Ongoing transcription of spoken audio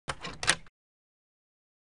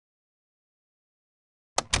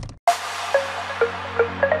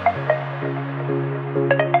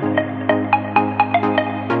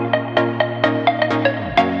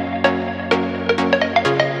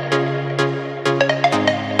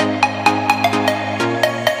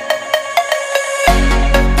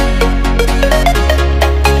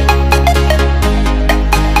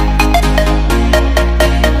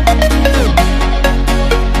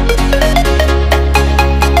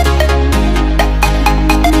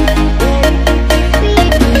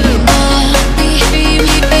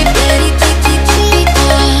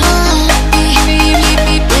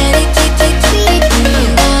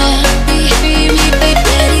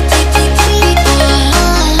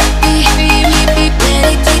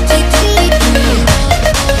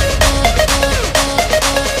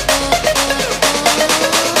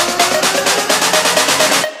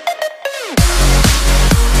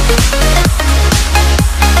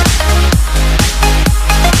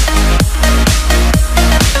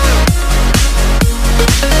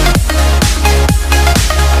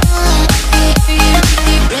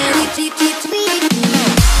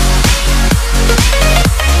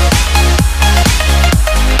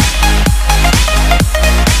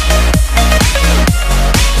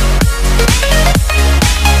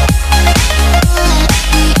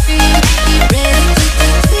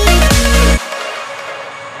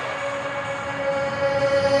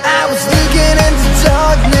I was looking into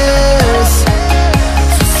darkness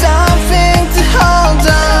for something to hold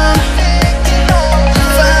on.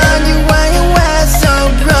 Found you when you were so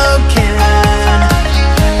broken, and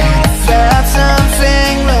I felt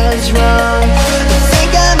something was wrong. I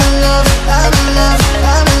think I'm in love, I'm in love,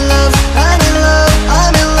 I'm in love, I'm in love,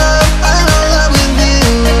 I'm in love, I'm in love with you.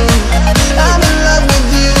 I'm in love with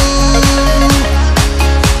you.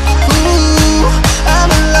 Ooh, I'm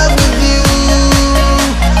in love with you.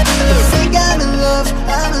 I think I'm in love,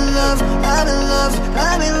 I'm in love, I'm in love,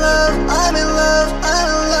 I'm in love, I'm in love, I'm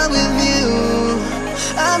in love with you.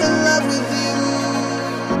 I'm in love with you.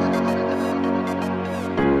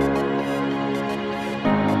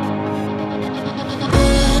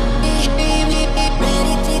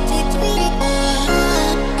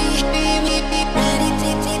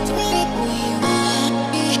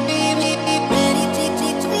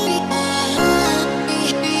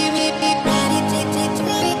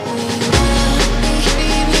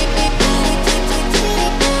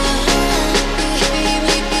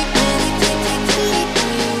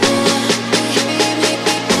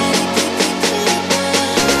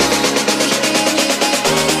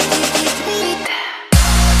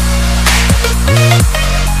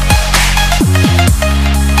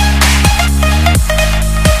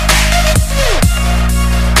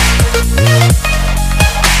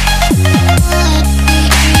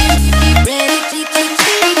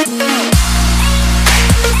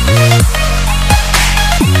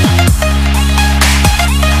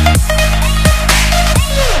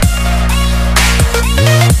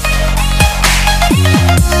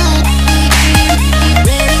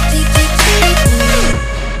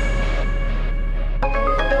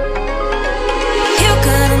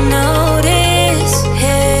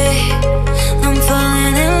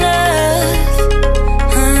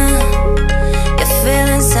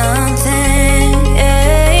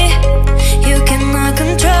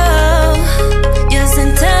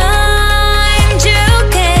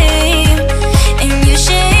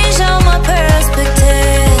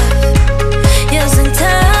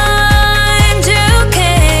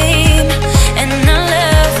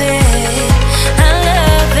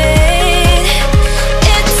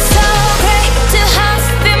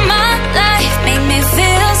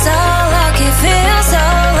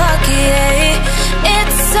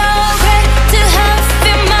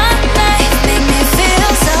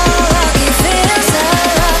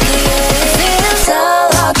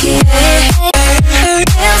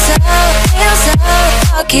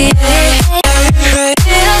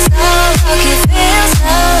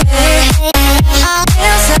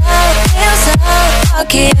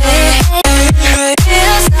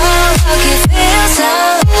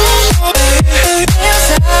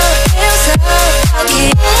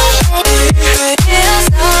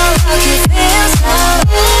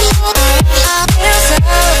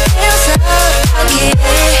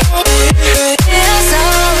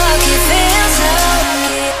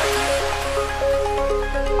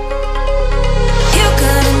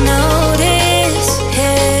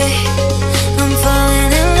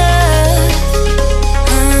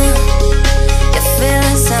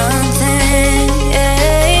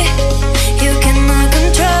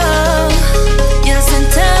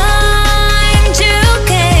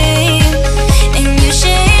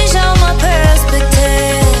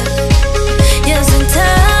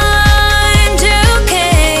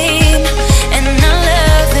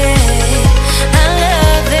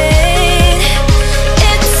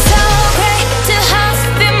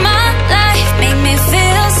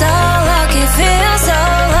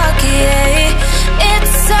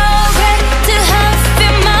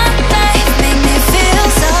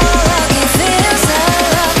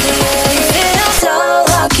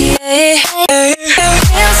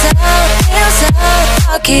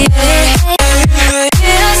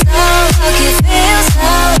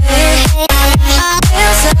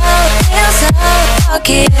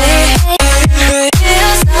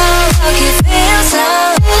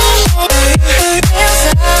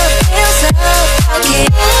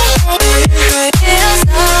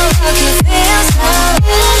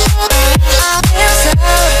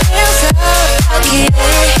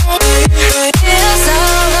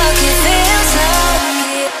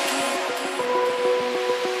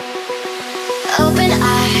 Open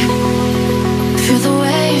eye, feel the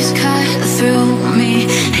waves cut through me,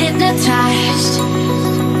 hypnotized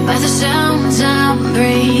by the sounds I'm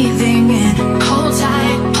breathing in. Hold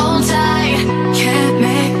tight,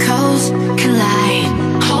 chemicals collide.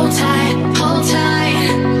 Hold tight, hold tight,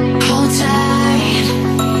 hold tight.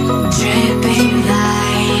 Dripping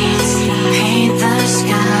lights paint the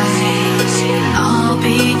skies, all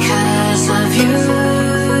because of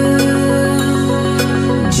you.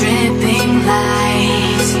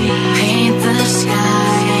 paint the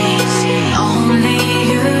skies. Only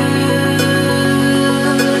you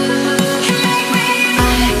can make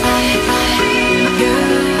me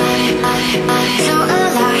so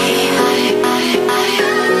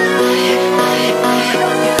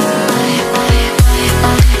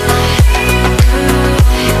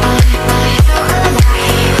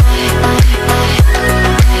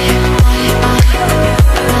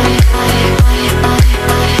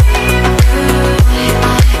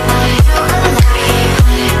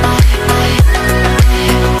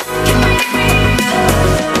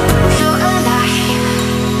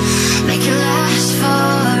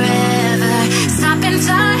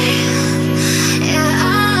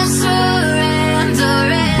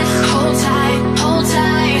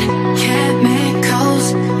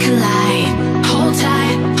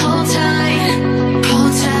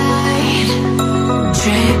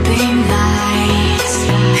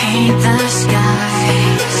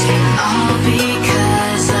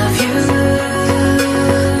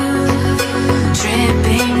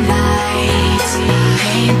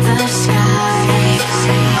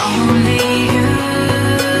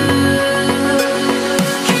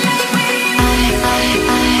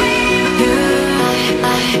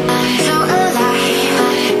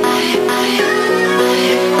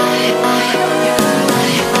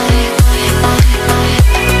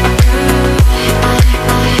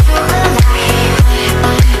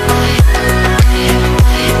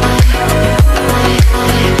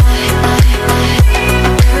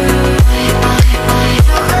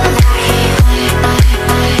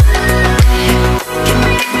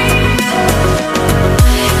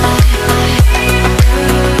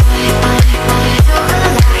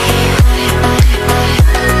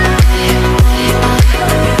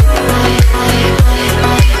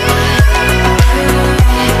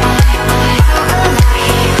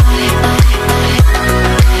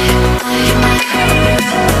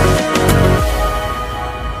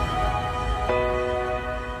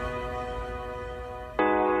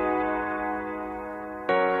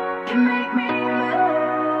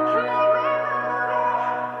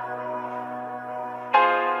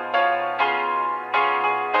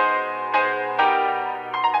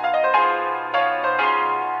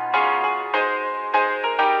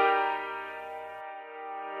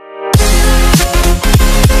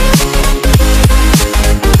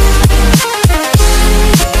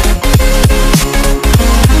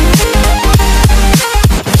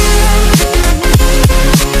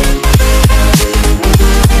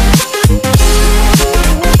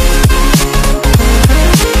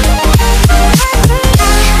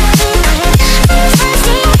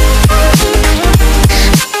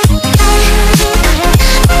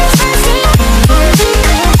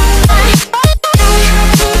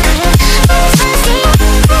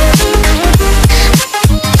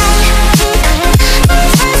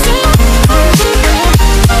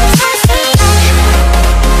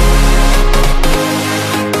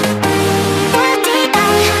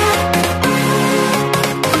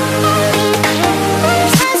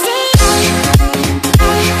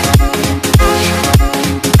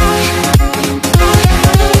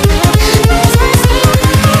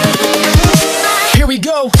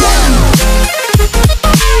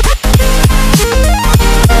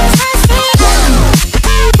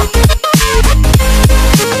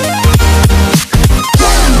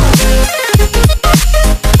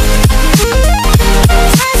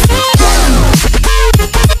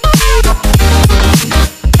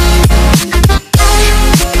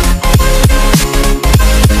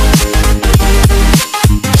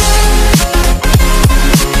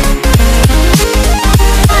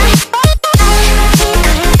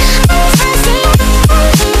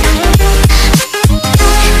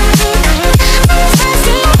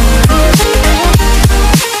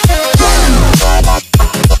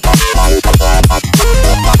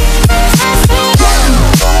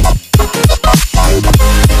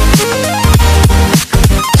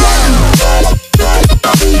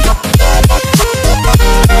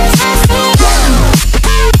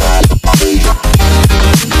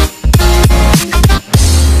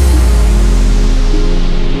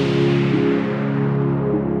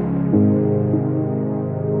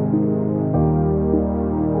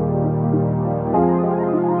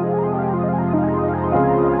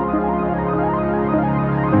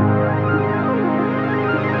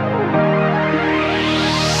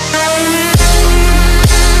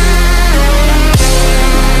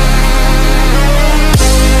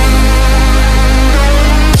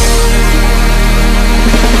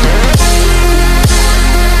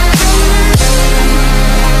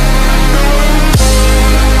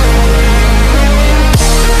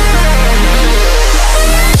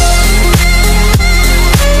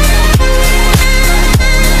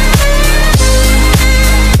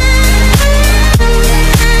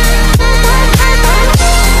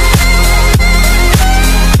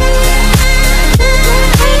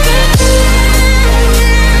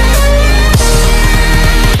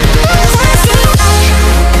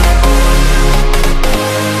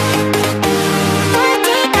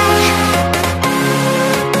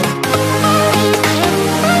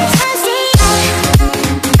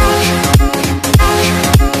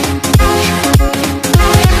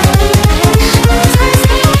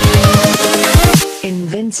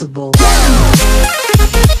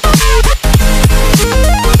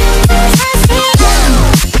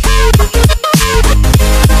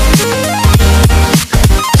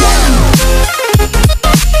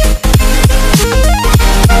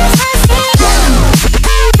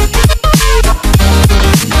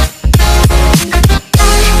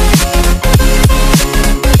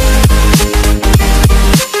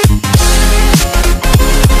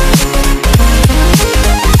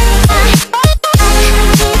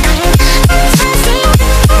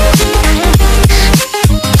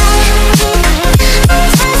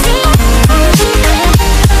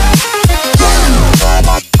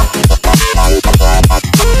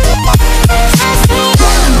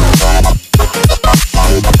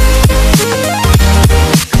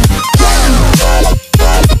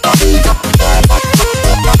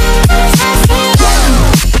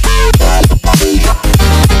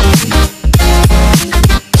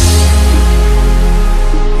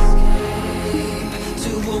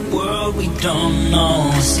world we don't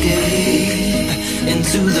know. Escape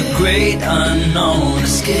into the great unknown.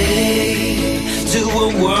 Escape to a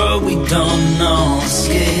world we don't know.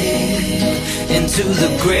 Escape into the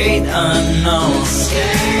great unknown.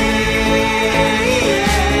 Escape.